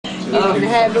can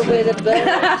have it with a bird, you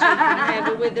can have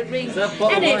it with a ring,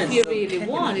 and if you really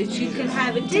want it, you can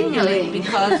have a ding-a-ling,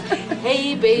 because,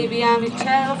 hey baby, I'm your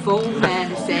telephone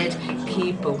man, I said,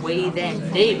 keep away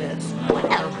them neighbours.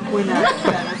 Well, when I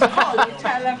call you,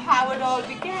 tell them how it all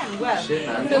began. Well, the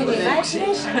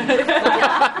imagination.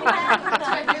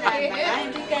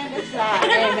 I began to fly,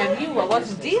 and I knew I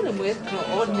wasn't dealing with no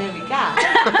ordinary guy.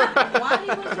 While he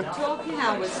was talking,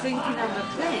 I was thinking of the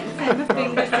plans, and my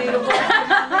fingers did a walk on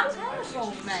the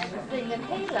telephone man, singing,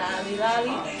 hey lolly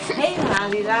lolly, hey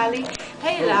lolly lolly,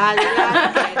 hey lolly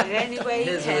lolly, get it anyway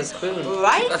you can.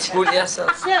 Right? So, I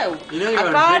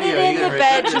got it in the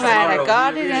bedroom, and I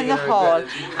got it in the hall,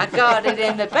 I got it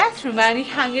in the bathroom, and he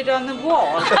hung it on the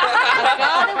wall. I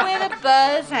got it with a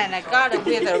buzz, and I got it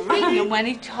with a ring, and when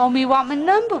he told me what my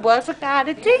number was, I got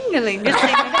a ding-a-ling, just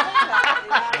singing,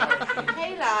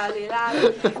 hey lolly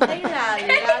lolly, hey lolly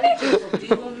lolly, just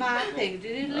doing my thing.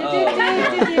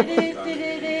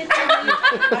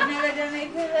 I've never done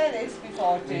anything like this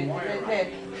before.